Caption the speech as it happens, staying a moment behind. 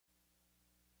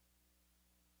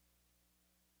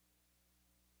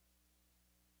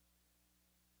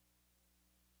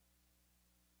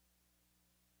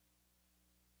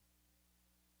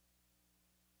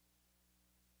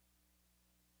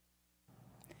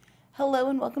Hello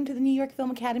and welcome to the New York Film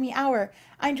Academy Hour.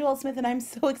 I'm Joelle Smith and I'm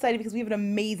so excited because we have an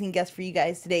amazing guest for you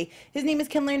guys today. His name is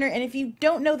Ken Lerner, and if you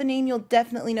don't know the name, you'll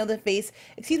definitely know the face.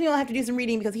 Excuse me, I'll have to do some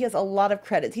reading because he has a lot of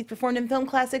credits. He's performed in film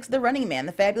classics The Running Man,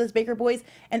 The Fabulous Baker Boys,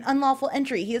 and Unlawful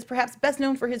Entry. He is perhaps best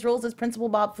known for his roles as Principal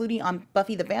Bob Flutie on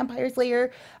Buffy the Vampire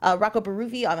Slayer, Rocco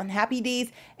Baruffi on Happy Days,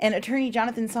 and Attorney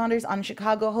Johnathan Saunders on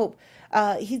Chicago Hope.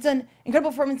 He's done incredible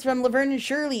performances from Laverne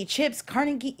Shirley, Chips,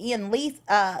 Cagney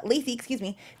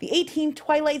Lacey, The 18,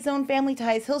 Twilight Zone, Family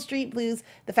Ties, Hill Street Blues,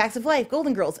 The Facts of Life,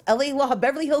 Golden Girls, LA Law,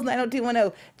 Beverly Hills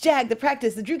 90210, Jag, The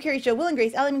Practice, The Drew Carey Show, Will and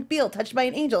Grace, Ally McBeal, Touched by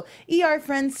an Angel, ER,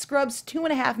 Friends, Scrubs,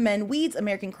 2.5 Men, Weeds,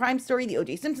 American Crime Story, The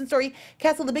OJ Simpson Story,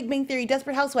 Castle, The Big Bang Theory,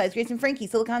 Desperate Housewives, Grace and Frankie,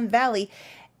 Silicon Valley,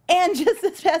 and just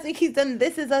this past week he's done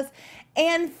This Is Us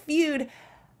and Feud.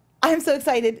 I'm so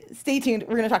excited. Stay tuned.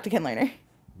 We're going to talk to Ken Lerner.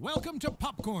 Welcome to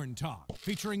Popcorn Talk,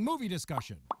 featuring movie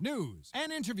discussion, news,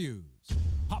 and interviews.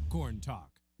 Popcorn Talk.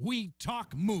 We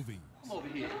talk movies. Come over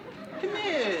here. Come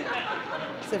here.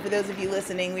 So for those of you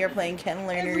listening, we are playing Ken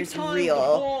Lerner's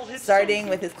reel, starting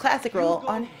with his classic role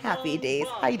on Happy Days.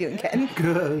 How you doing, Ken?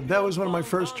 Good. That was one of my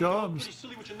first jobs.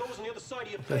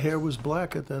 The hair was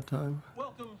black at that time.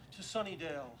 Welcome to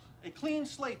Sunnydale. A clean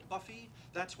slate, Buffy.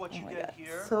 That's what you get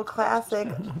here. So classic.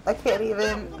 I can't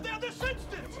even.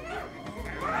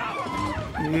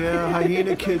 Yeah,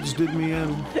 hyena kids did me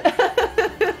in.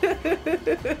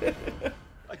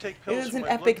 I take It pills was for an my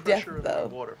epic blood death, pressure and though.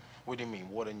 my water. What do you mean,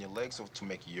 water in your legs or to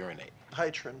make you urinate?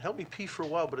 Hytrin, help me pee for a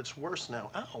while, but it's worse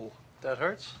now. Ow. That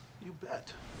hurts? You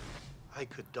bet. I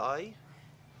could die.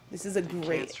 This is a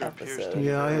great Cancer appears to episode. be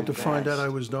Yeah, I had to very find bad. out I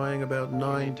was dying about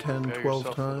 9, 10,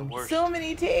 12 times. So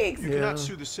many takes. You Yeah. cannot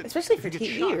sue the city. Especially If for you get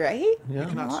TV, shot, right? Yeah. You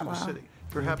cannot sue Wow. the city.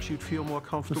 Perhaps you'd feel more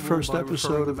comfortable first by episode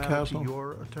referring of the matter Castle. to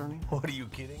your attorney. What are you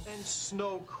kidding? And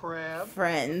Snow Crab.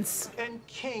 Friends. And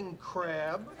King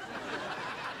Crab.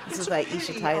 This is by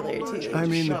Isha Tyler, too. I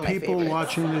mean, One the of my people favorites.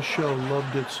 watching this show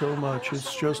loved it so much.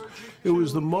 It's just, it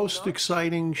was the most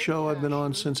exciting show I've been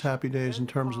on since Happy Days in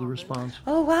terms of the response.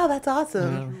 Oh, wow, that's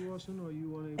awesome. Yeah.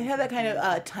 It had that kind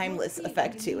of timeless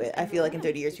effect to it. I feel like in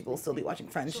 30 years, people will still be watching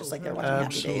Friends just like they're watching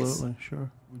Happy Days. Absolutely, sure.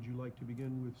 Would you like to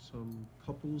begin with some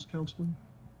couples counseling?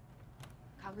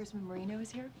 Congressman Marino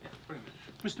is here?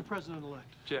 Mr. President-elect.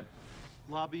 Jim.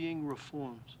 Lobbying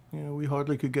reforms. Yeah, we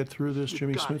hardly could get through this.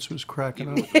 Jimmy got Smits was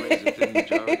cracking Even up. with the razor thin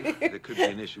majority, there could be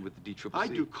an issue with the DCCC. I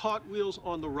do cartwheels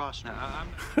on the rostrum.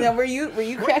 Now, were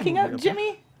you cracking up,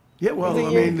 Jimmy? Yeah, well, Was it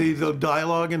I your- mean, the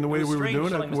dialogue and the way we were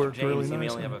doing it worked really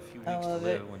nicely. I love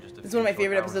it. It's one of my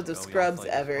favorite episodes of Scrubs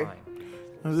ever.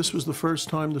 This was the first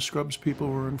time the Scrubs people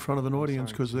were in front of an audience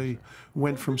because they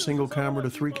went from single camera to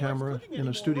 3 camera in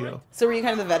a studio. So were you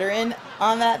kind of the veteran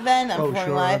on that then? Oh, Performing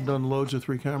sure. live? I've done loads of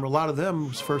 3 camera. A lot of them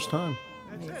was first time.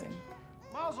 Amazing.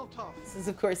 Mazel tov. This is,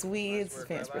 of course, Weeds,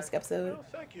 famous first episode. Oh,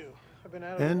 thank you. I've been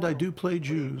out of And the I world. do play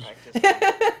Jews.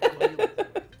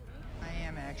 I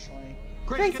am actually.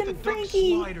 Grace, Grace get the and duck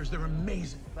Frankie. sliders. They're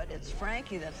amazing. But it's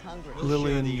Frankie that's hungry.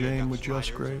 Lily and Jane were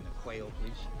just great. Quail,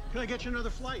 please. Can I get you another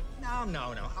flight? No.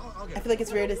 I'll get I feel like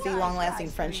it's rare to see long-lasting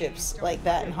friendships like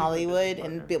that in Hollywood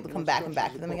and be able to come back and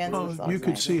back to them again. So it's Oh, always you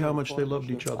could nice. see how much they loved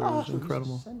each other. It was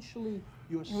incredible. Essentially,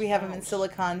 your We have him in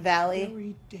Silicon Valley,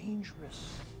 very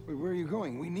dangerous. Wait, where are you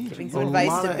going? We need giving you. some A advice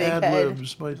lot to of Big ad Head.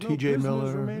 libs by no T.J. prisoners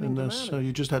Miller remaining in this. demanded.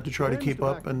 You just had to try to keep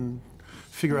up and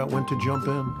figure out when to jump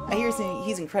in. I hear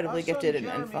he's incredibly gifted and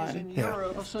Jeremy is fun. in Yeah.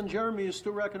 Europe. Our son Jeremy is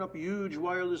still racking up huge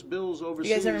wireless bills overseas.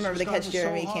 You guys don't remember the Catch Starting so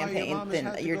Jeremy high, campaign? Obama's Then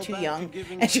had to you're go too back young to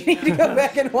giving and you to need to go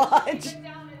back and watch. It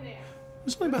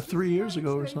was only about 3 years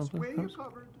ago or something. Where you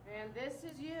covered. And this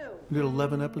is you. We did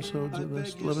 11 episodes of I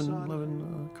this, beg your 11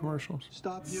 son. commercials.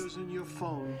 Stop using your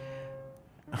phone.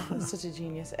 That's such a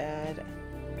genius ad.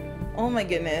 Oh my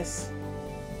goodness.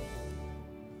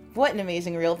 What an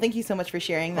amazing reel. Thank you so much for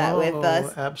sharing that with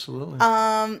us. Absolutely.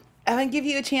 I'm going to give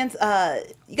you a chance.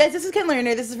 You guys, this is Ken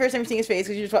Lerner. This is the first time you're seeing his face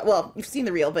because you've seen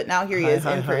the reel, but now here he is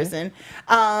in person.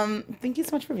 Thank you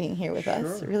so much for being here with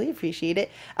us. Really appreciate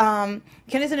it. Ken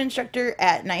is an instructor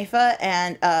at NYFA,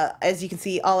 and as you can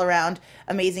see, all around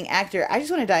amazing actor. I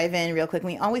just want to dive in real quick.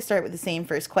 We always start with the same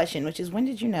first question, which is, when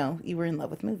did you know you were in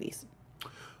love with movies?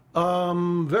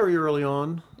 Very early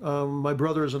on. My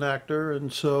brother is an actor,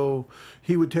 and so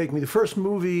he would take me. The first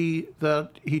movie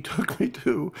that he took me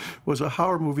to was a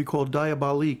horror movie called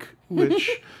Diabolique,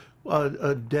 which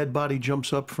a dead body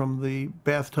jumps up from the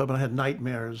bathtub, and I had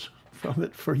nightmares from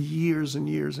it for years and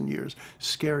years and years.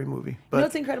 Scary movie. You But know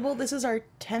what's incredible? This is our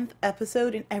 10th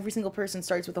episode, and every single person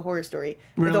starts with a horror story,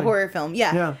 with a Really? horror film.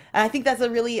 Yeah. Yeah. And I think that's a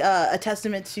really a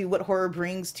testament to what horror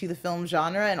brings to the film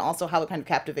genre, and also how it kind of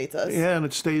captivates us. yeah, and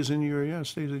it stays in your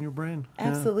brain. Yeah.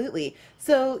 Absolutely.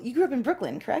 So you grew up in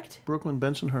Brooklyn, correct? Brooklyn,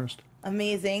 Bensonhurst.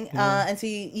 Amazing. And so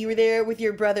you were there with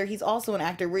your brother. He's also an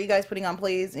actor. Were you guys putting on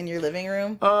plays in your living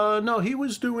room? No, he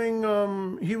was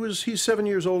doing. He's 7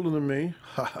 years older than me,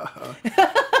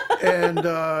 and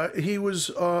he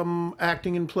was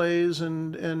acting in plays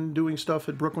and doing stuff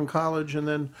at Brooklyn College. And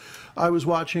then I was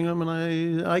watching him,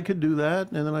 and I could do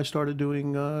that. And then I started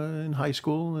doing in high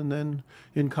school, and then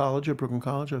in college at Brooklyn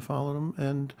College, I followed him.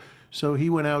 And so he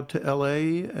went out to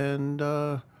L.A.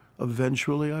 and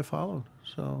eventually I followed.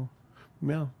 So.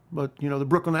 Yeah, but you know, the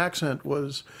Brooklyn accent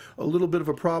was a little bit of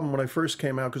a problem when I first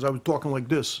came out because I was talking like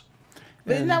this.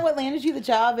 But isn't that what landed you the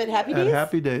job at Happy Days? At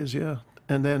Happy Days, yeah.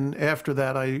 And then after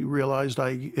that, I realized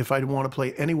if I want to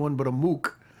play anyone but a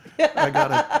mook, I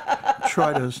gotta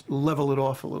try to level it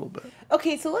off a little bit.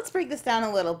 Okay, so let's break this down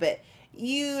a little bit.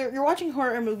 You're watching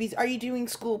horror movies. Are you doing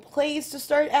school plays to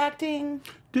start acting?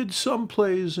 Did some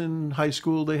plays in high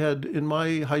school. They had in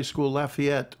my high school,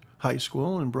 Lafayette High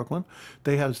School in Brooklyn,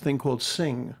 they had this thing called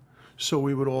Sing. So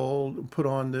we would all put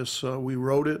on this, we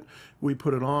wrote it, we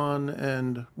put it on,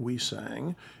 and we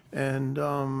sang. And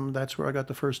that's where I got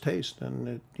the first taste, and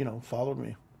it, you know, followed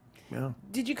me. Yeah.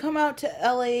 Did you come out to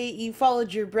LA? You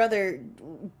followed your brother.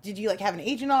 Did you like have an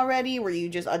agent already? Were you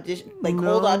just cold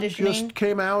auditioning? Just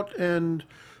came out, and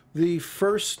the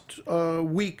first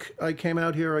week I came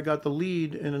out here, I got the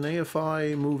lead in an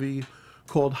AFI movie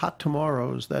called Hot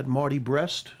Tomorrows that Marty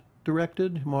Brest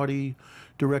directed. Marty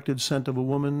directed Scent of a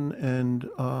Woman and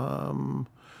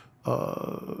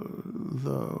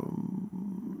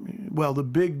the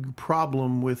big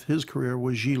problem with his career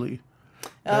was Gigli.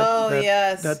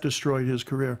 Yes. That destroyed his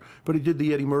career. But he did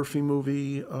the Eddie Murphy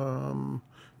movie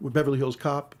with Beverly Hills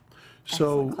Cop.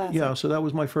 So yeah, so that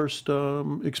was my first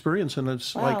experience, and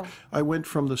it's like I went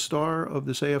from the star of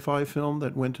this AFI film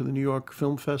that went to the New York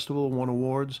Film Festival, won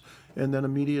awards, and then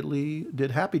immediately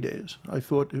did Happy Days. I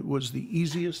thought it was the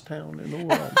easiest town in the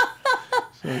world.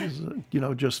 So it was, you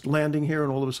know, just landing here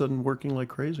and all of a sudden working like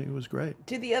crazy. It was great.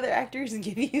 Did the other actors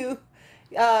give you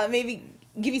maybe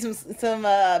give you some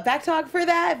back talk for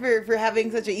that, for having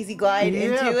such an easy glide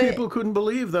into it? Yeah, people couldn't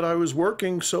believe that I was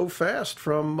working so fast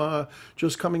from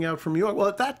just coming out from New York. Well,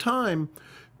 at that time,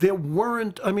 there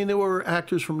weren't, I mean, there were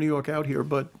actors from New York out here,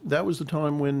 but that was the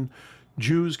time when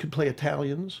Jews could play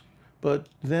Italians. But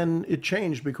then it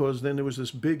changed because then there was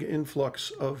this big influx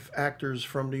of actors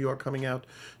from New York coming out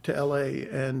to L.A.,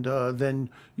 and then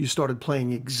you started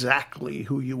playing exactly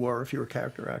who you were if you were a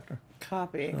character actor.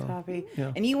 Copy.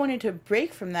 Yeah. And you wanted to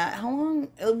break from that. How long?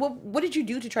 What did you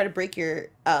do to try to break your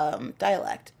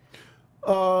dialect?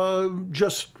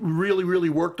 Just really, really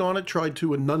worked on it. Tried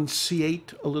to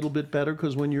enunciate a little bit better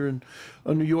because when you're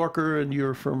a New Yorker and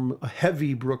you're from a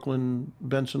heavy Brooklyn,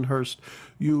 Bensonhurst,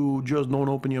 you just don't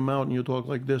open your mouth and you talk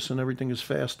like this, and everything is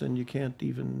fast, and you can't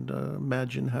even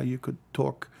imagine how you could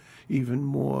talk even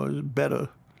more better.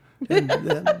 And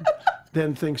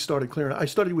then things started clearing. I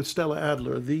studied with Stella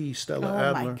Adler, the Stella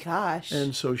Adler. Oh my gosh!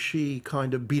 And so she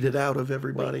kind of beat it out of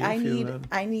everybody. Wait,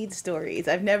 I need stories.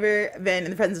 I've never been in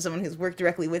the presence of someone who's worked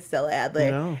directly with Stella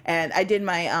Adler, No. and I did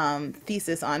my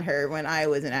thesis on her when I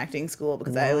was in acting school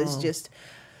because I was just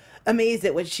amazed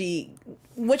at what she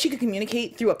could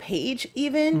communicate through a page.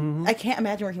 Even I can't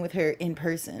imagine working with her in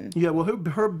person. Yeah, well,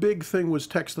 her big thing was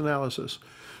text analysis.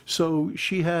 So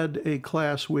she had a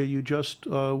class where you just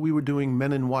we were doing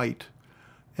Men in White.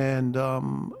 And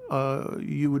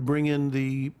you would bring in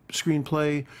the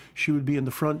screenplay, she would be in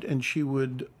the front, and she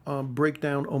would break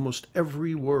down almost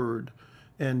every word,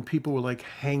 and people were like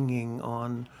hanging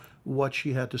on what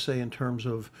she had to say in terms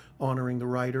of honoring the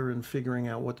writer and figuring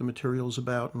out what the material's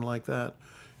about and like that.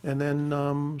 And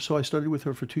then, so I studied with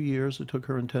her for 2 years. I took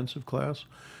her intensive class.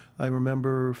 I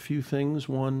remember a few things.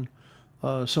 One,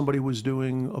 somebody was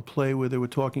doing a play where they were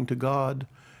talking to God,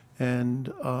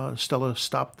 and Stella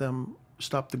stopped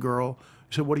the girl.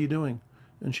 He said, "What are you doing?"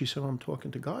 And she said, "I'm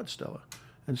talking to God, Stella."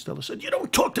 And Stella said, "You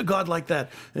don't talk to God like that."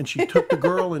 And she took the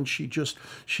girl and she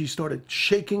started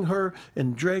shaking her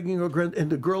and dragging her,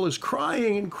 and the girl is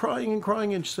crying and crying and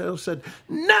crying. And Stella said,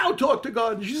 "Now talk to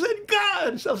God." And she said, "God."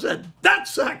 And Stella said,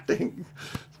 "That's acting."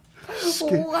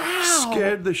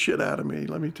 Scared the shit out of me,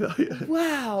 let me tell you.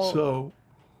 Wow. So,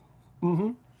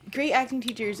 Great acting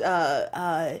teachers,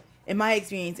 in my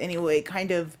experience anyway, kind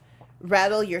of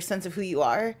rattle your sense of who you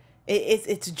are.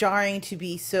 It's jarring to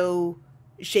be so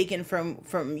shaken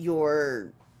from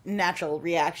your natural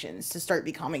reactions to start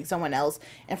becoming someone else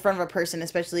in front of a person,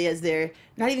 especially as they're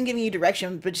not even giving you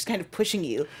direction, but just kind of pushing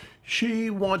you? She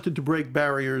wanted to break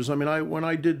barriers. I mean, when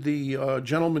I did the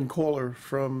gentleman caller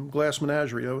from Glass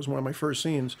Menagerie, that was one of my first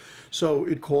scenes. So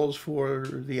it calls for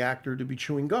the actor to be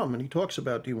chewing gum, and he talks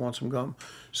about, do you want some gum?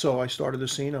 So I started the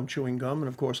scene, I'm chewing gum, and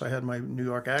of course I had my New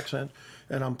York accent,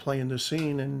 and I'm playing the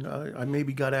scene, and I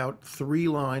maybe got out 3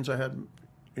 lines. I had,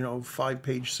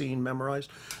 5-page scene memorized.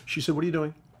 She said, what are you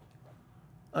doing?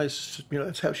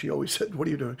 That's how she always said, what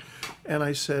are you doing? And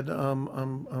I said,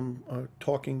 I'm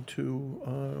talking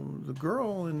to the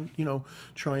girl and,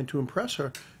 trying to impress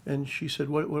her. And she said,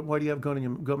 why do you have gum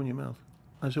in your mouth?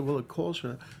 I said, well, it calls for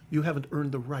that. You haven't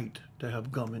earned the right to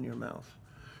have gum in your mouth.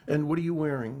 And what are you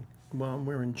wearing? Well, I'm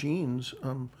wearing jeans.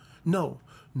 No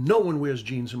one wears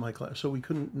jeans in my class. So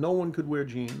no one could wear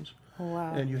jeans.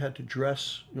 Wow. And you had to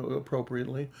dress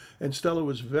appropriately. And Stella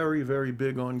was very, very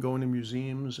big on going to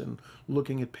museums and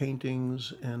looking at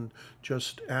paintings and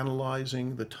just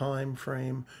analyzing the time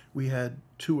frame. We had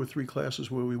 2 or 3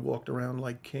 classes where we walked around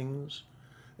like kings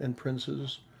and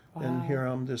princes. Wow. And here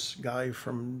I'm this guy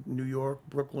from New York,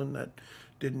 Brooklyn, that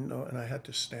didn't know, and I had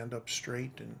to stand up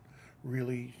straight and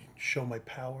really show my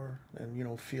power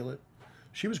and, feel it.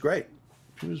 She was great.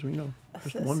 She was,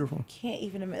 just wonderful. Can't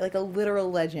even imagine, like a literal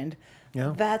legend.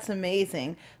 Yeah. That's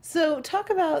amazing. So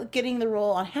talk about getting the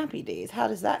role on Happy Days. How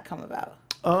does that come about?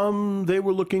 They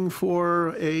were looking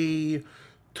for a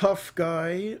tough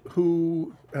guy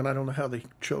who, and I don't know how they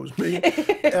chose me,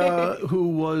 who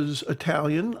was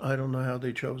Italian. I don't know how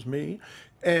they chose me.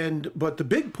 But the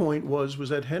big point was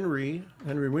that Henry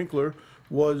Winkler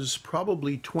was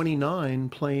probably 29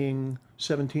 playing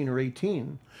 17 or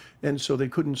 18. And so they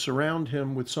couldn't surround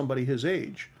him with somebody his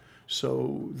age.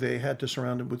 So they had to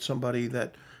surround him with somebody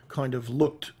that kind of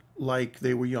looked like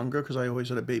they were younger, because I always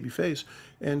had a baby face.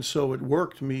 And so it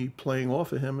worked, me playing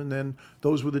off of him. And then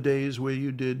those were the days where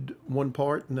you did one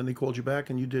part and then they called you back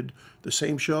and you did the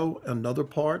same show, another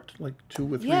part, like 2 or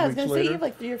 3 weeks later. Yeah, I was going to say you have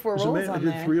like 3 or 4 roles on there. I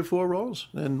did 3 or 4 roles.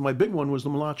 And my big one was the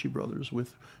Malachi Brothers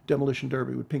with Demolition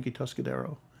Derby with Pinky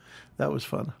Tuscadero. That was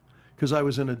fun, because I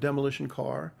was in a demolition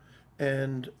car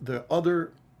and the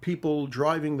other people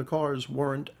driving the cars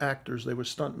weren't actors, they were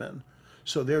stuntmen.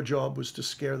 So their job was to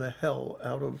scare the hell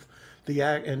out of the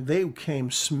act, and they came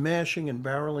smashing and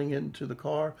barreling into the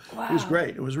car. Wow. It was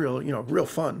great. It was real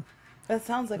fun. That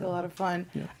sounds like a lot of fun.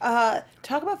 Yeah.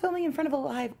 Talk about filming in front of a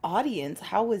live audience.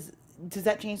 Does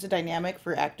that change the dynamic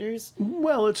for actors?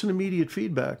 Well, it's an immediate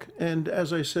feedback. And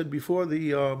as I said before,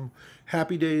 the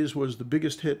Happy Days was the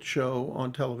biggest hit show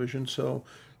on television. So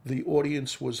the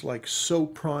audience was like so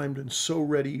primed and so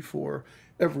ready for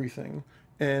everything.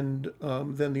 And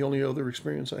then the only other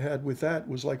experience I had with that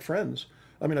was like Friends.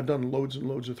 I mean, I've done loads and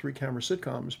loads of 3-camera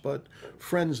sitcoms, but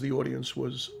Friends, the audience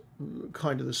was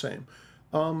kind of the same.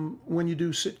 When you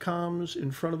do sitcoms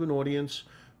in front of an audience,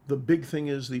 the big thing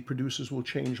is the producers will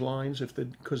change lines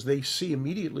because they see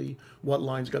immediately what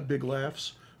lines got big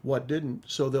laughs, what didn't,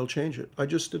 so they'll change it. I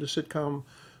just did a sitcom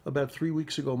about 3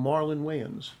 weeks ago. Marlon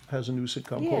Wayans has a new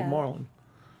sitcom called Marlon.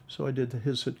 So I did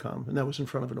his sitcom, and that was in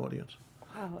front of an audience.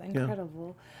 Wow,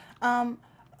 incredible. Yeah.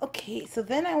 Okay, so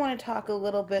then I want to talk a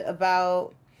little bit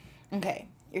about,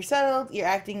 you're settled, you're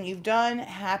acting, you've done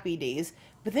Happy Days,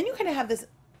 but then you kind of have this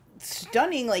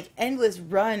stunning, endless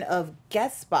run of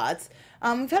guest spots.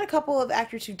 We've had a couple of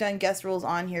actors who've done guest roles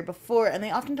on here before, and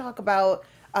they often talk about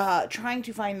trying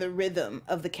to find the rhythm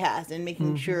of the cast and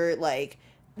making sure,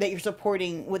 that you're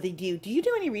supporting what they do. Do you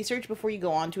do any research before you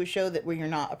go on to a show where you're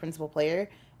not a principal player?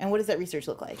 And what does that research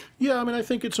look like? Yeah, I mean, I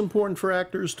think it's important for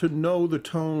actors to know the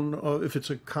tone, if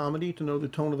it's a comedy, to know the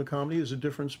tone of the comedy. There's a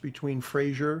difference between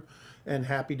Frasier and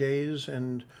Happy Days,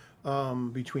 and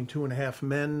between 2.5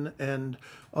 Men and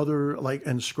other,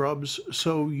 and Scrubs.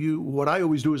 So what I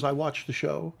always do is I watch the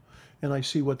show and I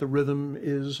see what the rhythm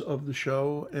is of the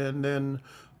show, and then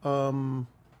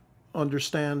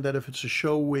understand that if it's a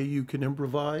show where you can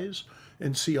improvise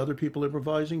and see other people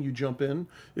improvising, you jump in.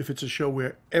 If it's a show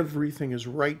where everything is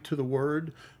right to the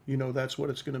word, that's what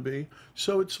it's going to be.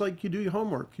 So it's like you do your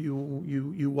homework.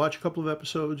 You watch a couple of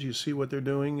episodes, you see what they're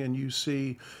doing, and you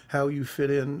see how you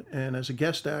fit in. And as a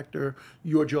guest actor,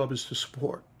 your job is to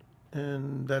support.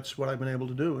 And that's what I've been able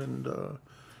to do. And,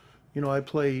 I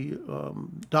play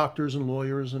doctors and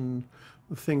lawyers and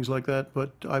things like that,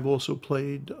 but I've also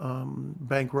played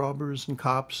bank robbers and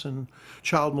cops and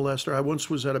child molester. I once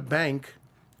was at a bank,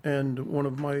 and one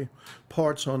of my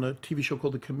parts on a TV show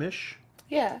called The Commish.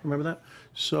 Yeah. Remember that?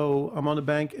 So I'm on the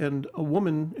bank, and a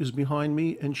woman is behind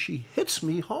me, and she hits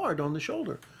me hard on the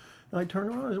shoulder. And I turn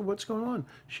around, I said, what's going on?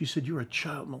 She said, you're a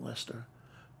child molester.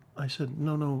 I said,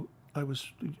 no,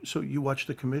 So you watched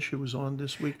The Commission was on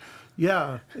this week?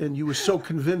 Yeah, and you were so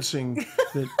convincing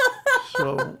that.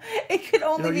 So it could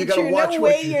only you be true. No watch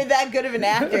way you're that good of an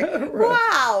actor.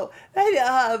 Wow,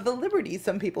 the liberties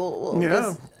some people will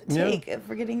just take,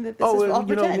 forgetting that this is all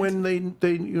pretend. When they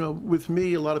with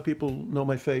me, a lot of people know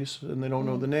my face and they don't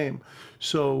know the name.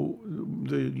 So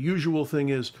the usual thing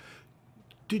is,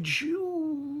 did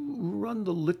you run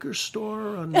the liquor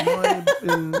store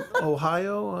in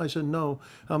Ohio? I said, no,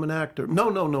 I'm an actor.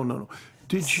 No.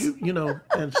 Did you,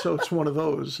 and so it's one of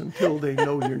those until they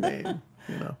know your name,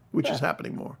 which is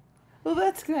happening more. Well,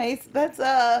 that's nice. That's,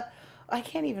 I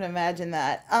can't even imagine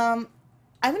that. I'm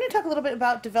going to talk a little bit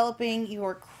about developing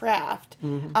your craft.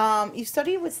 Mm-hmm. You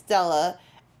studied with Stella.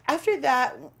 After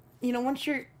that, once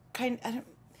you're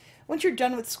once you're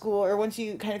done with school, or once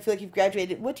you kind of feel like you've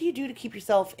graduated, what do you do to keep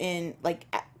yourself in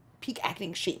peak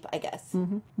acting shape, I guess?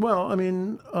 Mm-hmm. Well, I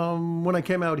mean, when I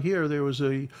came out here, there was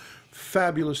a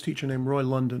fabulous teacher named Roy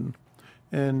London.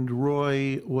 And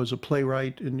Roy was a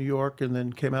playwright in New York and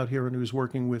then came out here and he was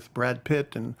working with Brad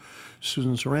Pitt and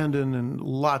Susan Sarandon and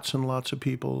lots of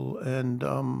people. And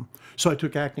so I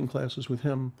took acting classes with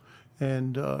him.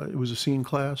 And it was a scene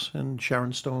class. And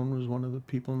Sharon Stone was one of the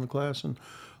people in the class. And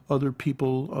other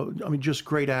people, just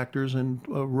great actors. And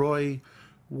Roy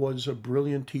was a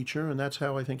brilliant teacher. And that's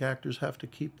how I think actors have to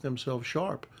keep themselves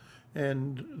sharp.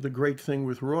 And the great thing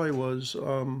with Roy was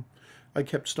I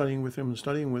kept studying with him,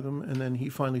 and then he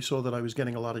finally saw that I was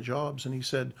getting a lot of jobs, and he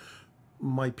said,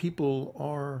 my people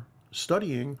are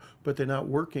studying, but they're not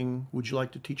working. Would you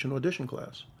like to teach an audition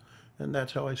class? And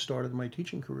that's how I started my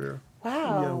teaching career.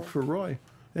 Wow. For Roy.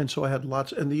 And so I had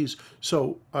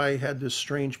so I had this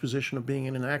strange position of being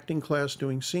in an acting class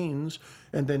doing scenes,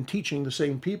 and then teaching the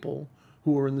same people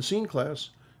who were in the scene class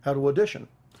how to audition.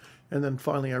 And then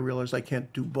finally I realized I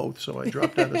can't do both, so I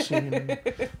dropped out of scene and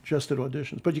just did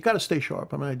auditions. But you got to stay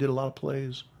sharp. I did a lot of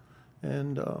plays,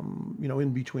 and in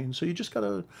between. So you just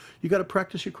gotta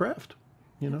practice your craft.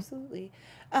 Absolutely.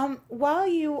 While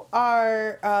you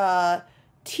are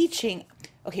teaching,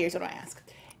 okay, here's what I ask: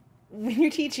 when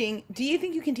you're teaching, do you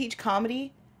think you can teach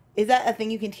comedy? Is that a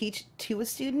thing you can teach to a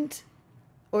student?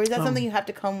 Or is that something you have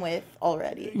to come with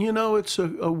already? It's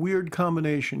a weird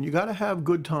combination. You got to have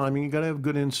good timing. You got to have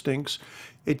good instincts.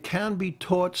 It can be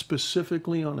taught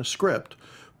specifically on a script,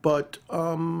 but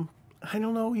I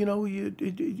don't know.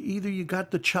 Either you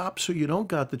got the chops or you don't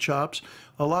got the chops.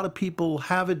 A lot of people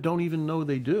have it, don't even know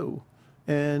they do,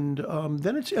 and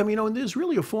then it's. And there's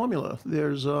really a formula.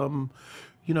 There's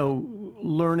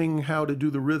learning how to do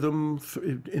the rhythm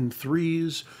in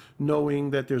threes, knowing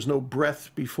that there's no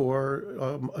breath before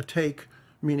a take,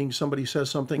 meaning somebody says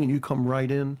something and you come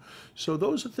right in. So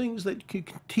those are things that you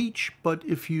can teach, but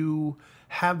if you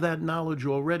have that knowledge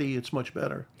already, it's much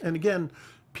better. And again,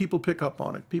 people pick up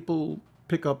on it. People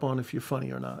pick up on if you're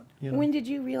funny or not. When did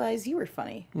you realize you were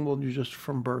funny? Well, you're just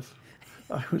from birth.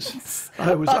 I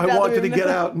wanted to get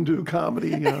out and do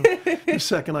comedy, the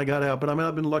second I got out. But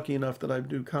I've been lucky enough that I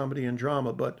do comedy and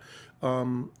drama, but,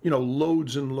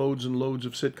 loads and loads and loads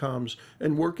of sitcoms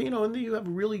and working, and you have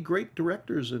really great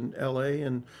directors in LA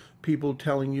and people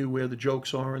telling you where the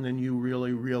jokes are, and then you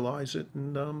really realize it.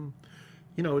 And,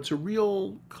 it's a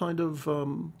real kind of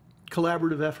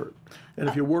collaborative effort. And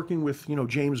if you're working with,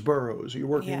 James Burrows, you're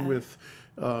working with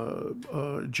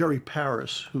Jerry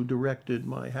Paris, who directed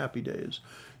My Happy Days.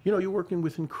 You're working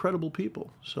with incredible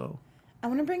people. So I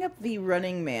want to bring up the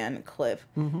Running Man clip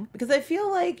because I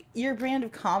feel like your brand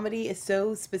of comedy is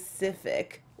so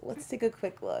specific. Let's take a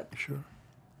quick look. Sure.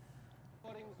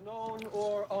 Known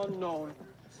or unknown.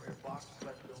 We're box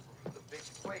left over the big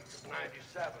quake of '97.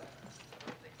 I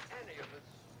don't think any of us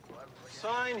will ever forget.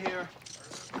 Sign here.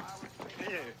 I was thinking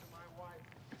to my wife.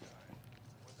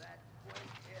 When that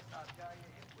quake hit, I'll tell you,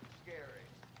 it was scary.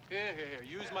 Here.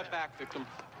 Use my back, victim.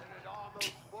 And it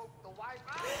almost woke the wife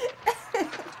out.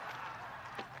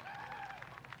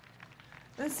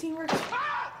 This scene where I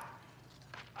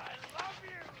love you.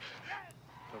 Yes.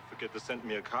 Don't forget to send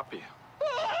me a copy.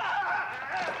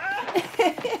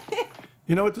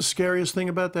 You know what the scariest thing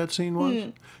about that scene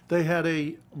was? They had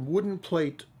a wooden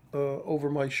plate over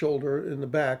my shoulder in the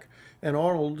back, and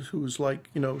Arnold, who's like,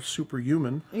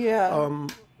 superhuman,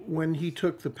 when he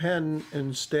took the pen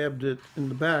and stabbed it in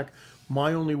the back,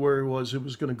 my only worry was it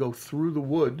was going to go through the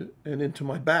wood and into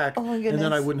my back, and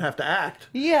then I wouldn't have to act.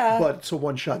 Yeah. But it's a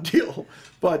one-shot deal.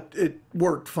 But it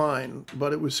worked fine,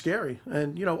 but it was scary.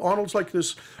 And, Arnold's like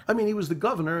this, he was the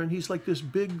governor, and he's like this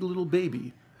big little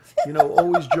baby,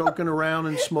 always joking around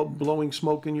and blowing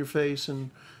smoke in your face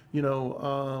and,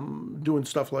 doing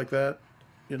stuff like that,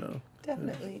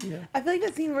 Definitely. Yeah. I feel like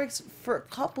that scene works for a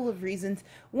couple of reasons.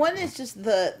 One is just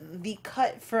the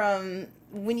cut from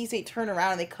when you say turn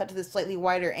around and they cut to this slightly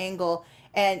wider angle,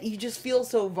 and you just feel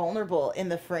so vulnerable in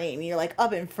the frame. You're like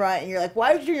up in front, and you're like,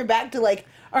 why would you turn your back to like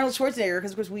Arnold Schwarzenegger?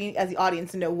 Because of course we as the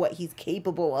audience know what he's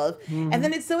capable of. And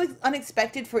then it's so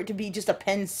unexpected for it to be just a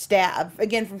pen stab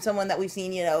again from someone that we've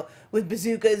seen, with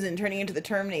bazookas and turning into the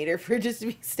Terminator, for just to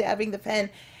be stabbing the pen.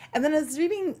 And then I was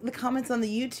reading the comments on the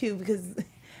YouTube because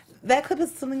that clip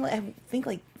is something like, I think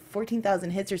like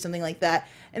 14,000 hits or something like that.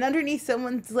 And underneath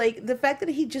someone's like, the fact that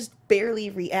he just barely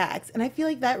reacts. And I feel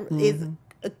like that is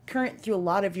current through a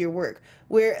lot of your work,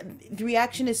 where the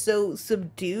reaction is so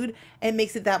subdued and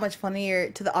makes it that much funnier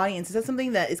to the audience. Is that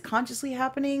something that is consciously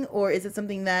happening, or is it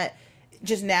something that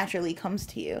just naturally comes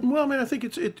to you? Well, I mean, I think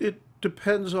it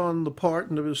depends on the part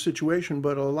and the situation,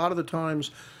 but a lot of the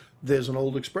times there's an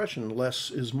old expression,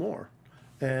 less is more.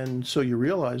 And so you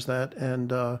realize that, and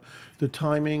the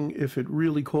timing, if it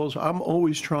really calls, I'm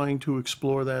always trying to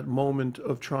explore that moment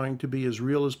of trying to be as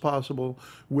real as possible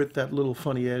with that little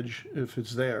funny edge if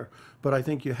it's there. But I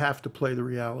think you have to play the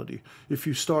reality. If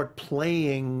you start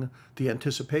playing the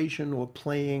anticipation or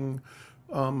playing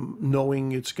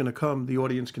knowing it's going to come, the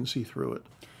audience can see through it.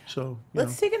 So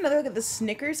let's take another look at the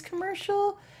Snickers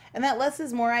commercial, and that less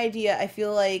is more idea, I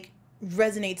feel like,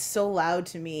 resonates so loud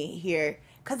to me here.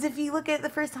 Because if you look at it the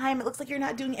first time, it looks like you're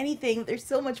not doing anything. There's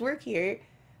so much work here.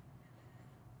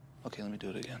 Okay, let me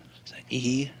do it again. It's like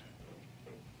E-L.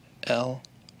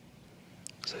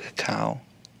 It's like a cow.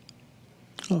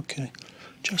 Okay,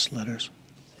 just letters.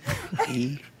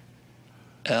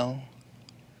 E-L.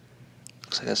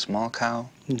 Looks like a small cow.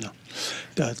 No,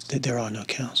 there are no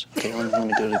cows. Okay, let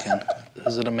me do it again.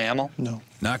 Is it a mammal? No.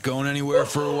 Not going anywhere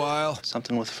for a while?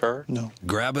 Something with fur? No.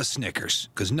 Grab a Snickers,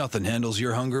 because nothing handles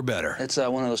your hunger better. It's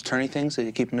one of those turny things that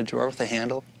you keep in a drawer with a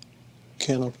handle.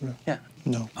 Can opener? Yeah.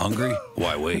 No. Hungry?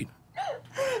 Why wait?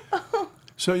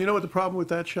 So you know what the problem with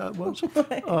that shot was?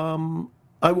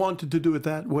 I wanted to do it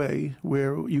that way,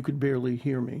 where you could barely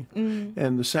hear me.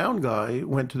 And the sound guy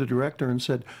went to the director and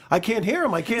said, I can't hear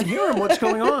him, what's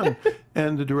going on?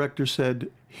 And the director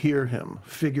said, hear him,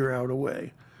 figure out a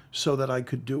way, so that I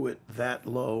could do it that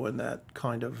low and that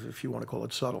kind of, if you want to call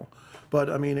it, subtle. But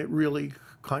I mean, it really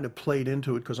kind of played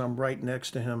into it because I'm right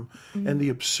next to him. And the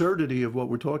absurdity of what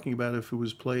we're talking about, if it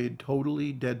was played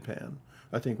totally deadpan,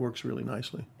 I think works really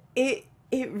nicely. It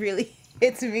really,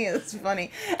 to me, it's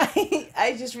funny.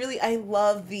 I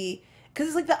love because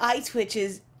it's like the eye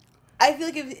twitches. I feel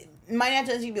like if my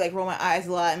natural instinct would be like roll my eyes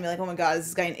a lot and be like, oh my God, is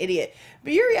this guy an idiot?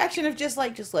 But your reaction of just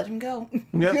let him go.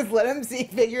 Yep. Just let him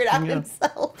figure it out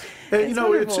himself. And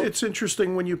it's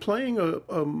interesting when you're playing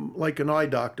like an eye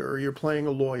doctor or you're playing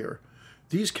a lawyer.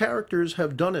 These characters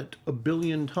have done it a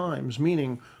billion times,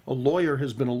 meaning a lawyer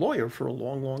has been a lawyer for a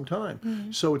long, long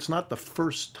time. So it's not the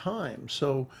first time.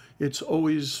 So it's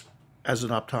always, as an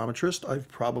optometrist, I've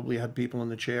probably had people in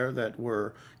the chair that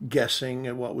were guessing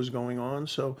at what was going on.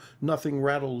 So nothing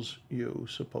rattles you,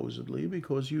 supposedly,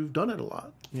 because you've done it a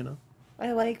lot,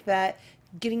 I like that.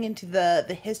 Getting into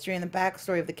the history and the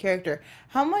backstory of the character.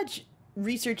 How much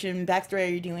research and backstory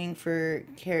are you doing for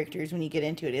characters when you get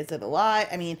into it? Is it a lot?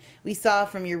 I mean, we saw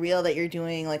from your reel that you're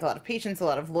doing like a lot of patients, a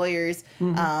lot of lawyers.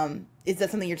 Is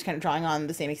that something you're just kind of drawing on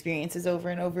the same experiences over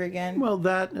and over again? Well,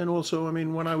 that, and also, I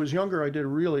mean, when I was younger, I did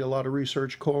really a lot of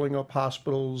research, calling up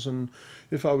hospitals, and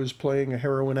if I was playing a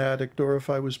heroin addict or if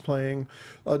I was playing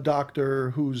a doctor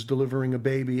who's delivering a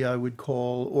baby, I would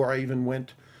call, or I even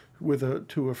went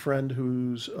to a friend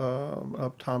who's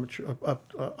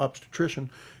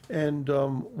obstetrician and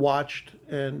watched,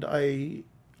 and I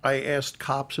asked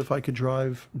cops if I could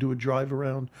do a drive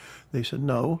around. They said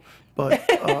no, but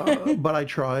but I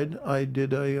tried. I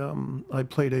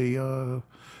played an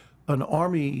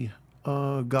Army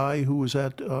guy who was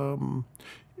at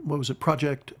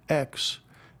Project X,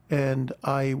 and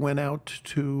I went out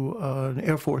to an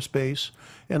Air Force base,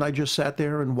 and I just sat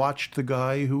there and watched the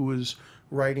guy who was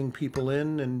writing people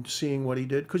in and seeing what he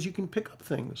did, because you can pick up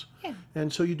things. Yeah.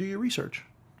 And so you do your research.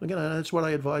 Again, that's what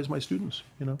I advise my students,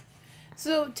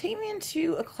 So take me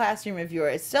into a classroom of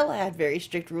yours. Stella had very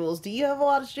strict rules. Do you have a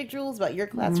lot of strict rules about your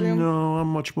classroom? No, I'm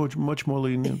much more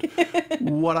lenient.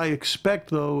 What I expect,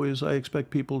 though, is I expect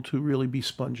people to really be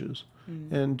sponges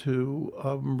and to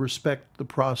respect the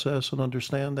process and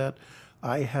understand that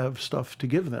I have stuff to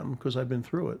give them because I've been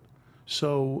through it.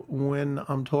 So when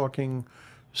I'm talking,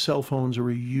 cell phones are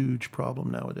a huge problem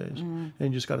nowadays. And you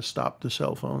just got to stop the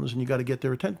cell phones and you got to get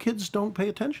their attention. Kids don't pay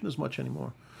attention as much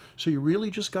anymore. So you really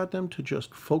just got them to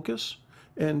just focus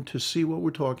and to see what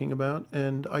we're talking about.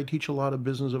 And I teach a lot of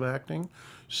business of acting,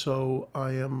 so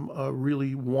I am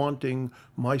really wanting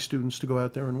my students to go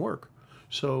out there and work.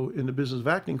 So in the business of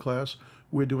acting class,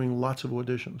 we're doing lots of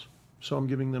auditions. So I'm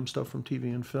giving them stuff from TV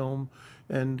and film,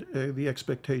 and the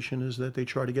expectation is that they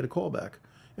try to get a callback.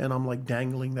 And I'm like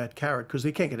dangling that carrot because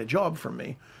they can't get a job from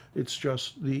me. It's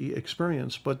just the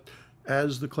experience. But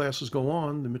as the classes go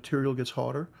on, the material gets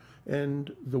harder,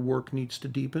 and the work needs to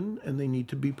deepen, and they need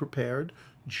to be prepared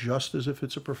just as if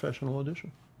it's a professional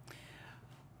audition.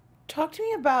 Talk to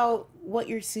me about what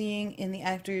you're seeing in the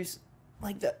actors,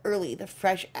 like the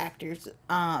fresh actors,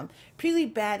 pretty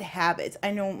bad habits.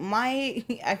 I know my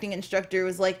acting instructor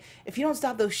was like, if you don't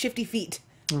stop those shifty feet,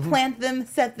 plant them,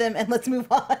 set them, and let's move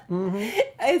on.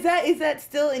 Is that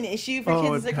still an issue for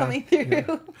kids that are coming through?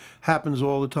 Yeah. Happens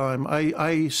all the time.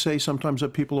 I say sometimes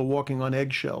that people are walking on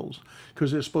eggshells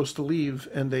because they're supposed to leave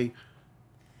and they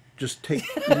just take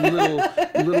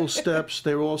little steps.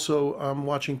 They're also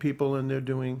watching people and they're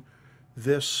doing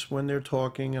this when they're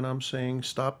talking, and I'm saying,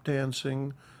 stop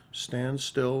dancing, stand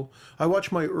still. I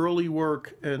watch my early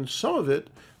work, and some of it,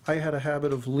 I had a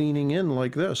habit of leaning in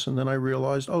like this, and then I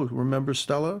realized, oh, remember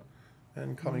Stella?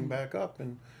 And coming back up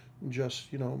and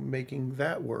just, making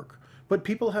that work. But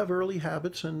people have early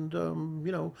habits, and,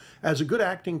 as a good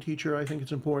acting teacher, I think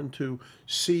it's important to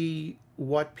see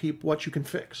what you can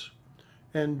fix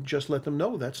and just let them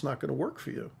know that's not going to work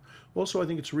for you. Also, I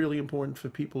think it's really important for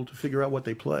people to figure out what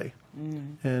they play,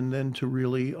 and then to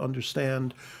really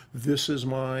understand this is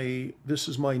my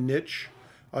niche.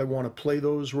 I want to play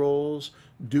those roles,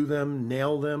 do them,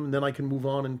 nail them, and then I can move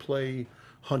on and play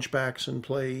hunchbacks and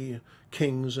play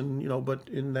kings, and but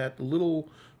in that little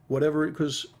whatever,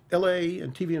 because LA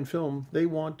and TV and film, they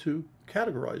want to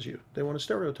categorize you. They want to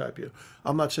stereotype you.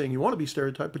 I'm not saying you want to be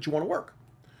stereotyped, but you want to work.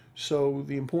 So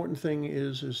the important thing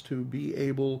is to be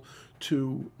able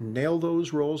to nail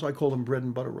those roles. I call them bread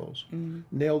and butter roles.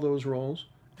 Nail those roles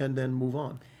and then move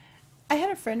on. I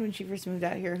had a friend when she first moved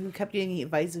out here who kept getting the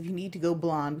advice of you need to go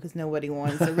blonde because nobody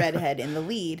wants a redhead in the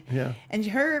lead. Yeah. And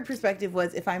her perspective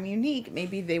was, if I'm unique,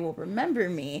 maybe they will remember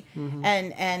me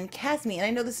and cast me. And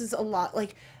I know this is a lot,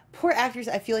 like, poor actors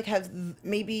I feel like have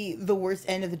maybe the worst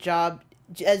end of the job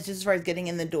as far as getting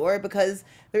in the door, because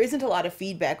there isn't a lot of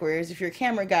feedback. Whereas if you're a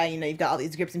camera guy, you've got all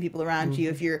these scripts and people around you.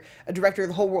 If you're a director,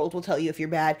 the whole world will tell you if you're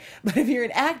bad. But if you're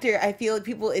an actor, I feel like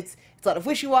it's a lot of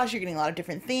wishy-washy. You're getting a lot of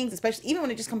different things, especially even when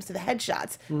it just comes to the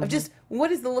headshots of just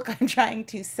what is the look I'm trying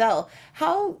to sell.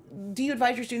 How do you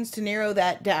advise your students to narrow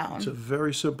that down? It's a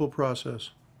very simple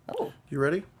process. Oh. You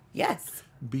ready? Yes.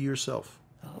 Be yourself.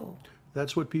 Oh.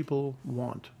 That's what people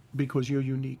want because you're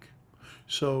unique.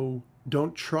 So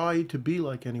don't try to be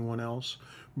like anyone else.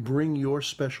 Bring your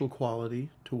special quality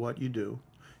to what you do.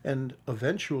 And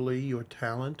eventually your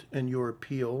talent and your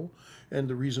appeal and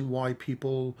the reason why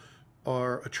people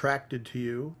are attracted to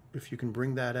you, if you can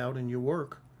bring that out in your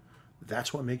work,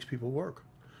 that's what makes people work.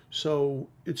 So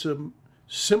it's a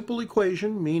simple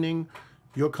equation, meaning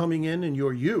you're coming in and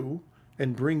you're you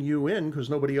and bring you in because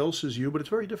nobody else is you, but it's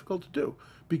very difficult to do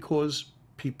because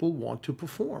people want to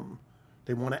perform.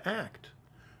 They want to act.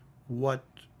 What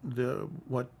the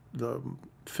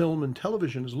film and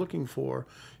television is looking for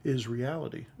is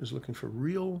reality, is looking for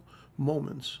real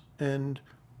moments. And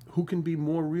who can be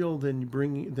more real than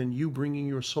you bringing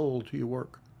your soul to your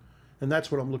work? And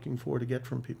that's what I'm looking for to get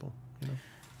from people.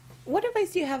 What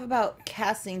advice do you have about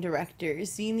casting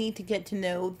directors? Do you need to get to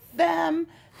know them,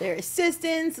 their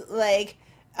assistants? Like,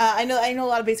 I know a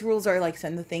lot of basic rules are like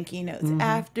send the thank you notes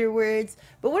afterwards.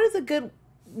 But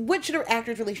what should an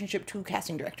actor's relationship to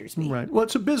casting directors be? Right. Well,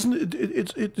 it's a business.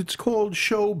 It's called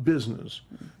show business.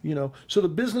 So the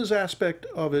business aspect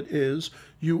of it is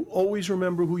you always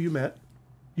remember who you met.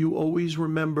 You always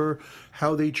remember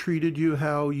how they treated you,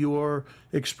 how your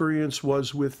experience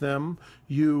was with them.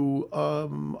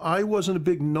 I wasn't a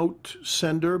big note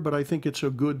sender, but I think it's a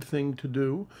good thing to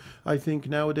do. I think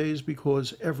nowadays,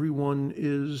 because everyone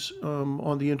is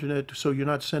on the internet, so you're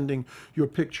not sending your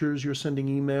pictures, you're sending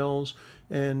emails.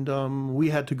 And we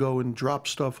had to go and drop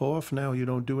stuff off. Now you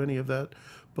don't do any of that.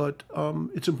 But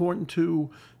it's important to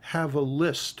have a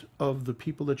list of the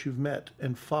people that you've met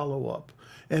and follow up.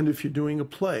 And if you're doing a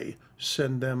play,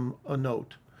 send them a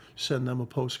note, send them a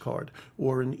postcard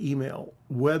or an email.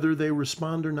 Whether they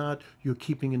respond or not, you're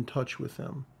keeping in touch with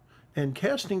them. And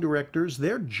casting directors,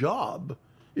 their job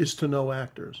is to know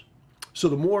actors. So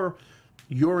the more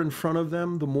you're in front of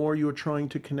them, the more you're trying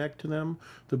to connect to them,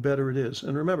 the better it is.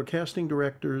 And remember, casting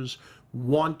directors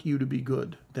want you to be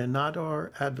good. They're not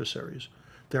our adversaries.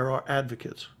 They're our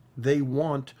advocates. They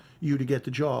want you to get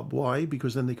the job. Why?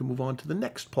 Because then they can move on to the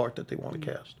next part that they want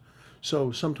to cast.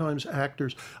 So sometimes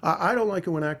actors, I don't like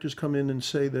it when actors come in and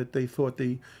say that they thought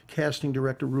the casting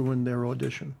director ruined their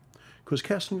audition, because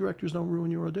casting directors don't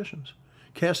ruin your auditions.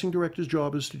 Casting director's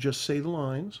job is to just say the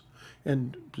lines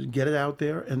and get it out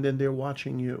there, and then they're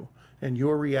watching you, and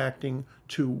you're reacting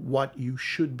to what you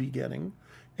should be getting,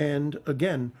 and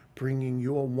again, bringing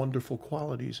your wonderful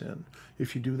qualities in.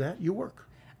 If you do that, you work.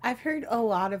 I've heard a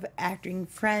lot of acting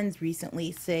friends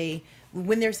recently say,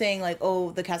 when they're saying like,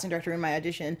 oh, the casting director in my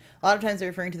audition, a lot of times they're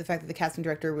referring to the fact that the casting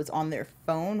director was on their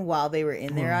phone while they were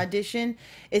in their audition.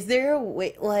 Is there a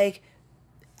way, like,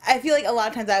 I feel like a lot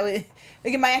of times I would,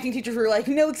 like, my acting teachers were like,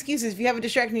 no excuses. If you have a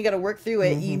distraction, you got to work through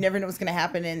it. You never know what's going to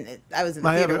happen. And I was in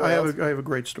the theater world. I have a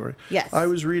great story. Yes. I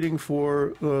was reading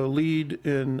for a lead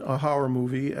in a horror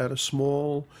movie at a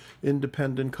small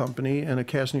independent company, and a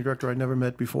casting director I'd never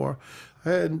met before.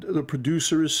 And the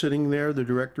producer is sitting there, the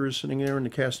director is sitting there, and the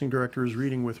casting director is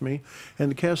reading with me. And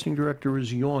the casting director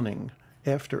is yawning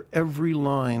after every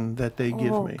line that they give me.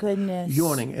 Oh, goodness.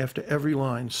 Yawning after every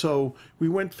line. So we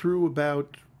went through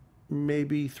about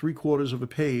maybe 3/4 of a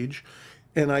page,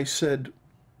 and I said,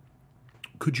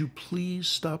 could you please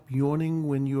stop yawning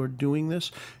when you're doing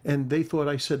this? And they thought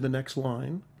I said the next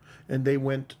line, and they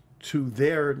went to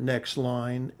their next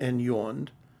line and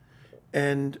yawned.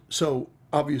 And so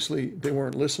obviously they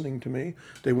weren't listening to me,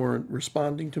 they weren't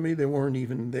responding to me, they weren't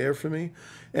even there for me.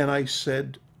 And I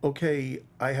said, okay,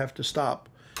 I have to stop.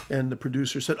 And the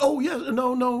producer said, oh yes,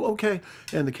 no, okay.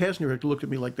 And the casting director looked at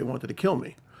me like they wanted to kill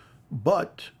me.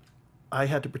 But I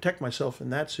had to protect myself in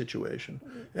that situation,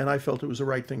 and I felt it was the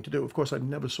right thing to do. Of course, I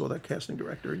never saw that casting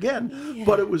director again,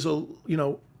 but it was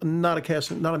not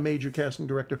a major casting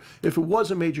director. If it was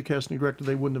a major casting director,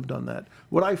 they wouldn't have done that.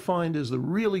 What I find is the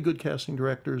really good casting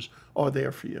directors are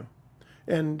there for you.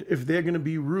 And if they're going to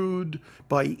be rude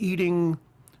by eating,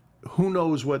 who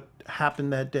knows what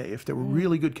happened that day. If they're a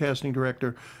really good casting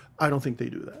director, I don't think they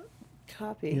do that.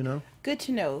 Copy. You know? Good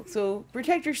to know. So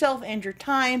protect yourself and your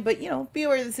time, but, be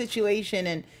aware of the situation,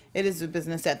 and it is a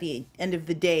business at the end of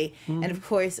the day. And of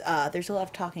course, there's a lot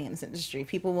of talking in this industry.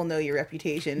 People will know your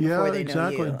reputation before they know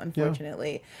you,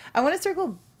 unfortunately. Yeah. I want to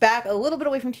circle back a little bit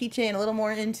away from teaching and a little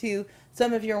more into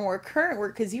some of your more current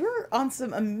work, because you were on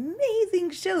some amazing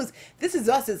shows. This Is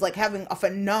Us is like having a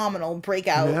phenomenal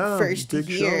breakout first year,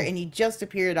 show. And you just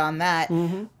appeared on that.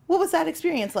 What was that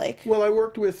experience like? Well, I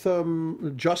worked with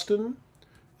Justin,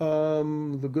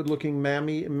 the good-looking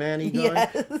Manny guy,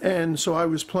 yes. And so I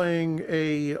was playing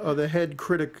the head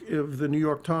critic of the New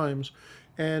York Times,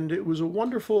 and it was a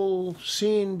wonderful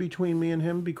scene between me and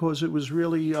him, because it was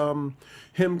really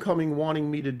him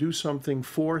wanting me to do something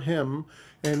for him,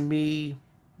 and me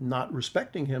not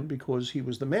respecting him because he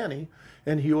was the Manny,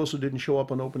 and he also didn't show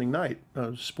up on opening night.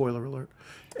 Spoiler alert.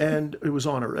 And it was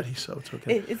on already, so it's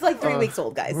okay. It's like 3 weeks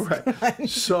old, guys. Right.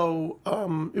 So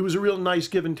it was a real nice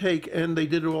give and take, and they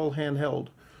did it all handheld.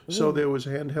 So there was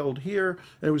handheld here,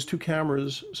 and it was 2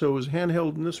 cameras. So it was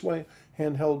handheld in this way,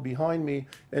 handheld behind me,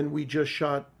 and we just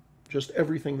shot just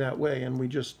everything that way, and we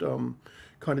just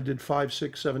kind of did 5,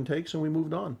 6, 7 takes, and we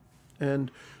moved on.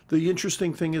 And the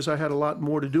interesting thing is I had a lot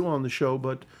more to do on the show,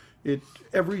 but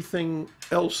everything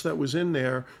else that was in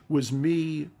there was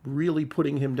me really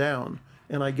putting him down.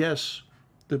 And I guess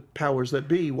the powers that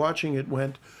be watching it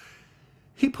went,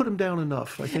 he put him down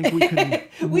enough. I think we can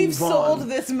We've sold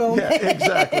this moment. Yeah,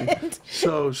 exactly.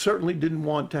 So certainly didn't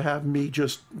want to have me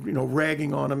just,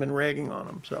 ragging on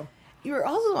him. So you were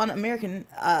also on American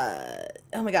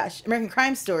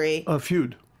Crime Story.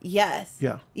 Feud. Yes.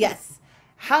 Yeah. Yes.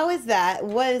 How is that?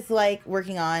 What is like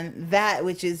working on that,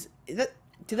 which is, did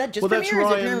that just premiere? That's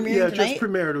Ryan, or is it premiering tonight? Just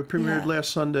premiered. It premiered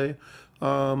last Sunday.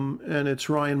 And it's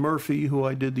Ryan Murphy, who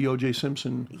I did the OJ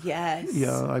Simpson. Yes.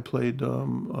 Yeah, I played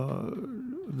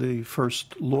the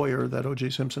first lawyer that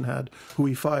OJ Simpson had, who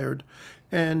he fired.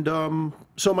 And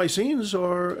so my scenes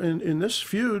are, in this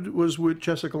feud, was with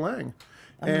Jessica Lange.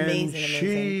 Amazing, and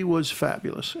she was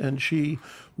fabulous, and she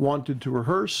wanted to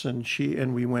rehearse,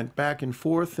 and we went back and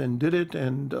forth and did it.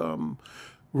 And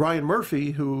Ryan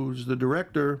Murphy, who's the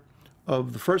director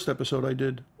of the first episode I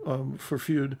did for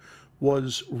Feud,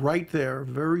 was right there,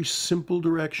 very simple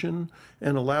direction,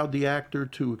 and allowed the actor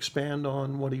to expand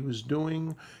on what he was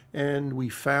doing. And we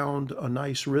found a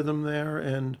nice rhythm there,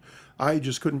 and I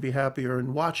just couldn't be happier.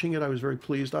 And watching it, I was very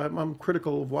pleased. I'm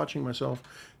critical of watching myself,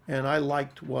 and I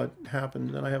liked what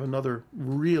happened. And I have another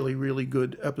really, really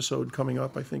good episode coming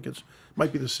up. I think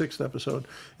might be the 6th episode.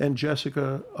 And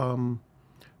Jessica,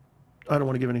 I don't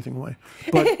want to give anything away,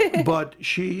 but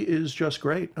she is just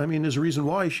great. I mean, there's a reason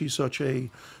why she's such a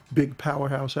big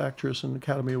powerhouse actress and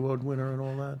Academy Award winner and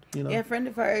all that. Yeah, a friend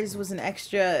of ours was an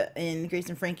extra in Grace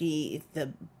and Frankie,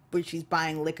 the where she's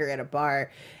buying liquor at a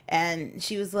bar, and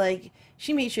she was like,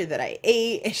 she made sure that I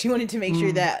ate, and she wanted to make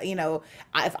sure that, you know,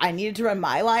 if I needed to run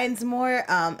my lines more,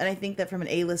 and I think that from an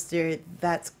A-lister,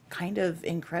 that's kind of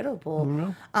incredible.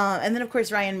 And then, of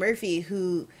course, Ryan Murphy,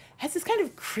 who has this kind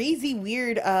of crazy,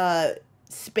 weird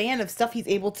span of stuff he's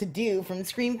able to do, from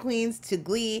Scream Queens to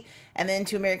Glee, and then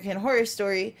to American Horror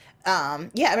Story.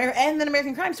 And then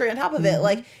American Crime Story on top of it.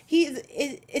 Like,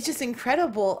 it's just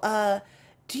incredible.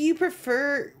 Do you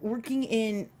prefer working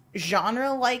in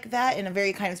genre like that, in a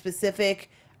very kind of specific,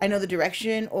 I know the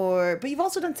direction, but you've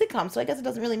also done sitcoms, so I guess it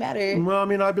doesn't really matter. Well, I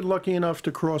mean, I've been lucky enough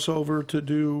to cross over to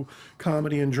do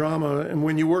comedy and drama, and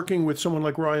when you're working with someone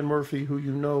like Ryan Murphy, who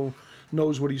you know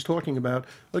knows what he's talking about,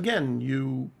 again,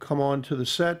 you come on to the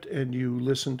set and you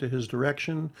listen to his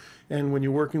direction, and when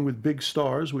you're working with big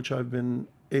stars, which I've been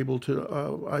able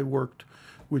to, I worked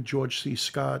with George C.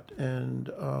 Scott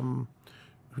and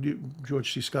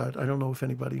George C. Scott, I don't know if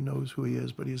anybody knows who he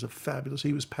is, but he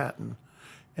was Patton.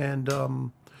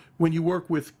 And when you work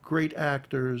with great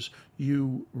actors,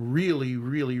 you really,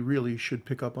 really, really should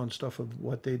pick up on stuff of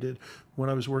what they did. When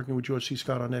I was working with George C.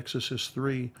 Scott on Exorcist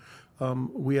III,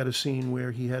 we had a scene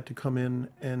where he had to come in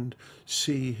and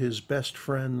see his best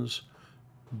friend's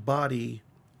body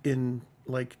in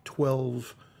like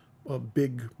 12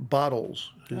 big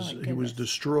bottles. He was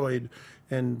destroyed,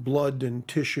 and blood and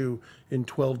tissue in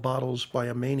 12 bottles by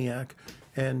a maniac.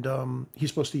 And he's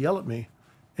supposed to yell at me.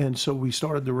 And so we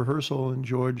started the rehearsal, and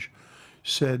George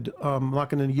said, I'm not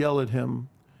going to yell at him.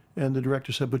 And the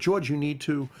director said, but George, you need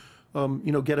to,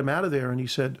 get him out of there. And he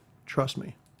said, trust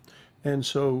me. And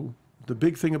so the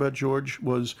big thing about George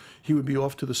was he would be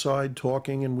off to the side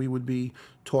talking, and we would be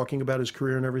talking about his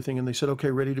career and everything. And they said,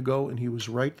 okay, ready to go. And he was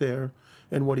right there.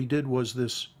 And what he did was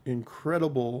this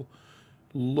incredible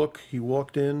look. He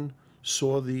walked in,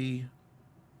 saw the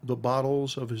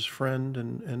bottles of his friend,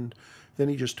 and then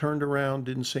he just turned around,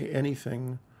 didn't say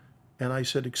anything. And I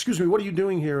said, excuse me, what are you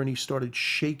doing here? And he started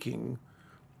shaking,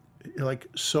 like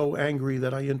so angry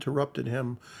that I interrupted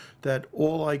him, that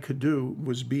all I could do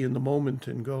was be in the moment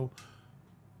and go,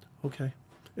 okay.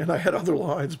 And I had other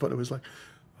lines, but it was like,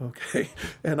 okay.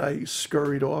 And I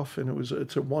scurried off, and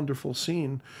it's a wonderful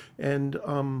scene. And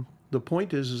the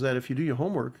point is that if you do your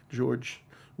homework, George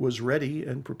was ready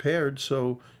and prepared,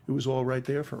 so it was all right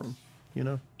there for him, you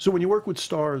know? So when you work with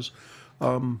stars,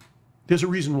 there's a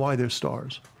reason why they're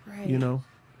stars, right. You know?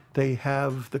 They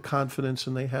have the confidence,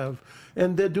 and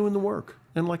they're doing the work.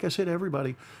 And like I say to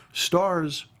everybody,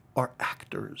 stars are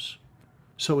actors.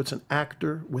 So it's an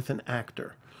actor with an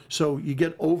actor. So you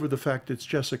get over the fact it's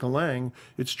Jessica Lange.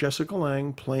 It's Jessica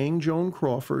Lange playing Joan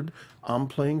Crawford. I'm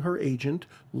playing her agent.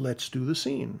 Let's do the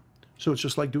scene. So it's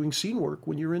just like doing scene work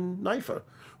when you're in NYFA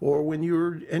or when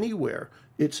you're anywhere.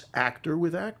 It's actor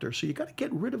with actor. So you got to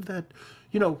get rid of that.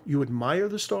 You know, you admire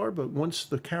the star, but once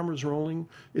the camera's rolling,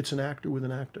 it's an actor with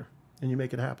an actor, and you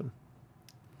make it happen.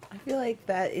 I feel like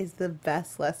that is the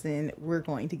best lesson we're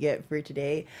going to get for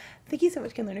today. Thank you so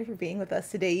much, Ken Lerner, for being with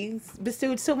us today. You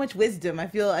bestowed so much wisdom. I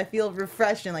feel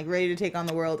refreshed and like ready to take on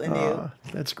the world anew.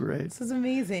 That's great. This is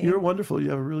amazing. You're wonderful. You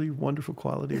have a really wonderful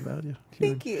quality about you.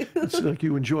 Thank you. It's like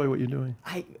you enjoy what you're doing.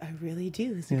 I really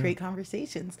do. It's great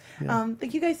conversations. Yeah.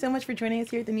 Thank you guys so much for joining us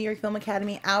here at the New York Film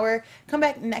Academy Hour. Come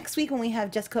back next week when we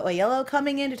have Jessica Oyelowo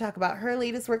coming in to talk about her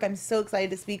latest work. I'm so excited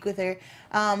to speak with her.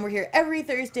 We're here every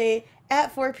Thursday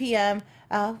at 4 p.m.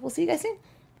 We'll see you guys soon.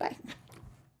 Bye.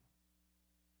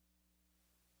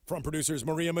 From producers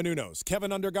Maria Menounos,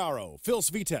 Kevin Undergaro, Phil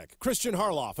Svitek, Christian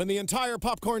Harloff, and the entire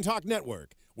Popcorn Talk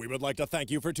Network, we would like to thank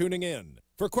you for tuning in.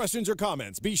 For questions or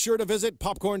comments, be sure to visit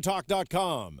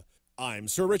popcorntalk.com. I'm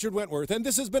Sir Richard Wentworth, and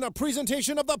this has been a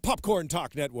presentation of the Popcorn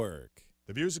Talk Network.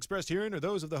 The views expressed herein are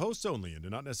those of the hosts only and do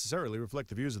not necessarily reflect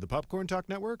the views of the Popcorn Talk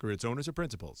Network or its owners or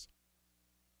principals.